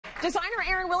Designer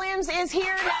Arren Williams is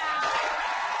here now. Oh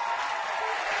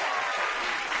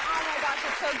my gosh,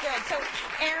 it's so good. So,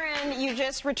 Arren, you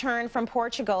just returned from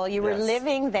Portugal. You were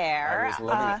living there. I was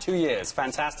living 2 years.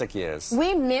 Fantastic years.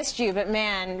 We missed you, but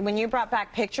man, when you brought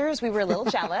back pictures, we were a little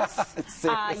jealous.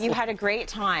 You had a great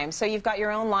time. So you've got your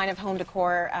own line of home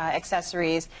decor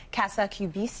accessories, Casa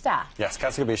Cubista. Yes,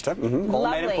 Casa Cubista.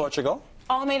 All made in Portugal.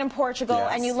 All made in Portugal,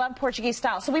 yes. And you love Portuguese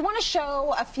style. So we want to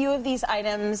show a few of these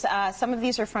items. Some of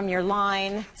these are from your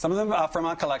line. Some of them are from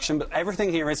our collection, but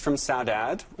everything here is from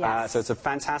Saudade. Yes. So it's a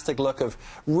fantastic look of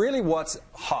really what's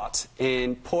hot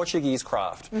in Portuguese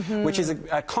craft, which is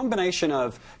a combination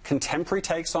of contemporary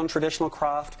takes on traditional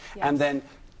craft and then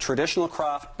traditional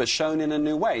craft, but shown in a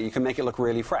new way. You can make it look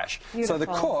really fresh. Beautiful. So the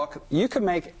cork, you can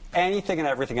make anything and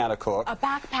everything out of cork. A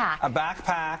backpack. A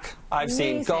backpack. I've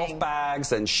seen golf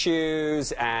bags and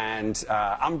shoes and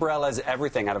umbrellas,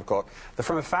 everything out of cork.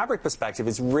 From a fabric perspective,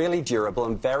 it's really durable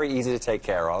and very easy to take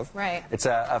care of. Right. It's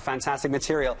a fantastic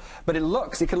material, but it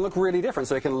can look really different.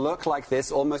 So it can look like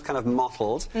this, almost kind of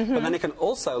mottled, but then it can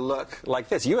also look like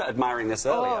this. You were admiring this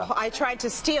earlier. Oh, I tried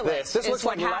to steal it. This looks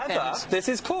like leather. This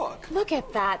is cork. Look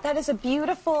at that. That is a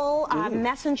beautiful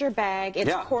messenger bag.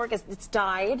 It's cork. It's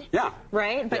dyed. Yeah.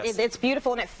 Right? But it's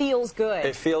beautiful and it feels good.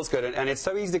 It feels good, and it's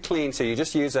so easy to clean, so you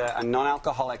just use a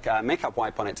non-alcoholic makeup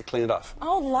wipe on it to clean it off.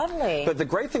 Oh, lovely. But the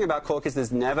great thing about cork is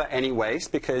there's never any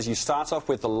waste, because you start off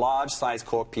with the large size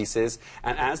cork pieces,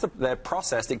 and as they're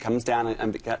processed, it comes down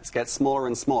and gets smaller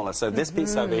and smaller. So this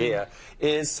piece over here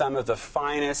is some of the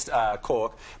finest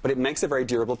cork, but it makes a very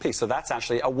durable piece. So that's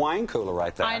actually a wine cooler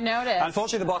right there. I noticed.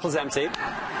 Unfortunately, the bottle's empty.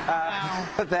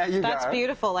 But there you go. That's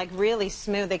beautiful, like really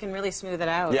smooth. They can really smooth it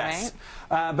out, yes.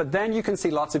 right? But then you can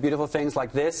see lots of beautiful things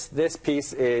like this. This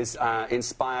piece is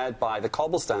inspired by the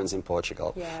cobblestones in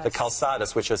Portugal, the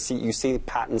calçadas, which you see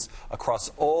patterns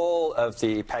across all of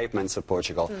the pavements of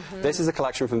Portugal. This is a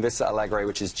collection from Vista Alegre,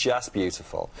 which is just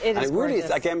beautiful. It and is it really gorgeous.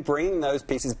 is, again, bringing those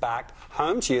pieces back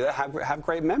home to you that have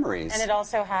great memories. And it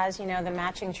also has, you know, the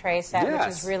matching tray set, which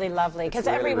is really lovely. Because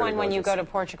really, everyone, really when you go to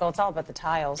Portugal, it's all about the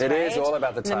tiles, right? It is all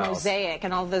about the tiles. The mosaic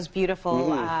and all those beautiful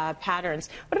patterns.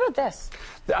 What about this?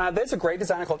 There's a great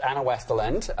designer called Anna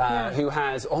Westerland, who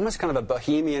has almost kind of a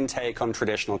bohemian take on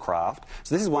traditional craft.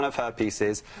 So this is one of her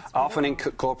pieces. Often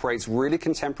incorporates really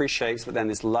contemporary shapes, but then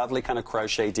this lovely kind of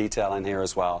crochet detail in here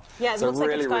as well. Yeah, it so looks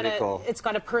really, like really cool. It's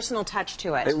got a personal touch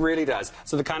to it. It really does.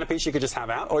 So the kind of piece you could just have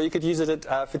out, or you could use it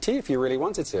for tea if you really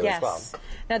wanted to as well.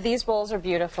 Now these bowls are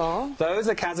beautiful. Those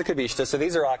are Casa Cubista, so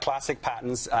these are our classic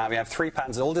patterns. We have 3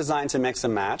 patterns, all designed to mix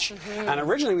and match. And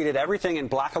originally we did everything in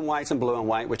black and white and blue and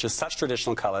white, which are such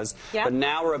traditional colors. But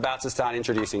now we're about to start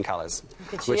introducing colors,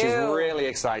 which is really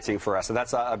exciting for us. So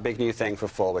that's a big new thing for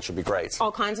fall, which will be great.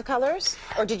 All kinds of colors?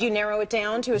 Or did you narrow it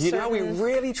down to a certain... You know, we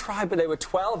really tried, but they were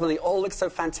 12 and they all look so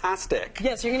fantastic.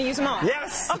 Yes, you're going to use them all?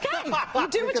 Yes! Okay, you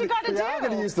do what you got to do. Yeah, I'm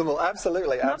going to use them all,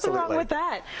 absolutely, Nothing wrong with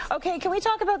that. Okay, can we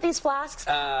talk about these flasks?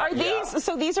 Are these,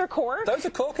 so these are cork? Those are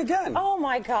cork again. Oh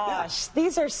my gosh,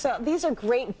 these are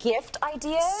great gift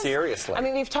ideas. Seriously. I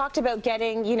mean, we've talked about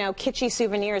getting, you know, kitschy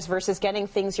souvenirs versus getting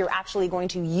things you're actually going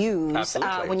to use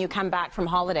when you come back from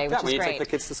holiday, which is when you great. take the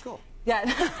kids to school. Yeah.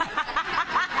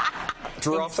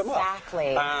 Drop them off.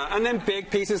 Exactly. And then big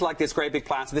pieces like this great big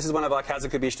platter. This is one of our Casa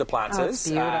Cubista platters. Oh, it's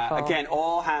beautiful. Again,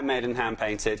 all handmade and hand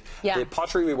painted. The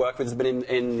pottery we work with has been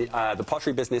in the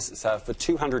pottery business for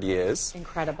 200 years.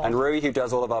 Incredible. And Rui, who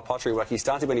does all of our pottery work, he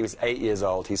started when he was 8 years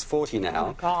old. He's 40 now. Oh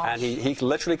my gosh. And he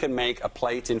literally can make a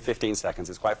plate in 15 seconds.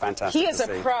 It's quite fantastic. He is a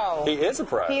pro. He is a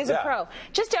pro. He is a pro.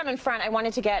 Just down in front, I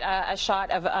wanted to get a shot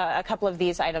of a couple of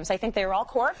these items. I think they're all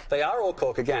cork. They are all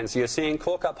cork again. So you're seeing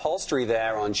cork upholstery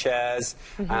there on chairs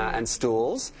and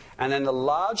stools. And then the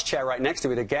large chair right next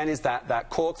to it, again, is that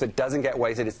cork that doesn't get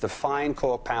weighted. It's the fine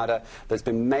cork powder that's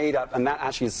been made up, and that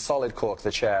actually is solid cork,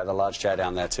 the large chair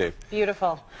down there, too.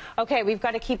 Beautiful. Okay, we've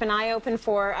got to keep an eye open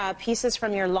for pieces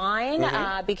from your line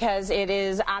because it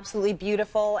is absolutely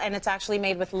beautiful, and it's actually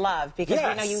made with love because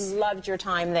we know you loved your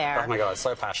time there. Oh, my God,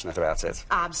 so passionate about it.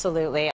 Absolutely.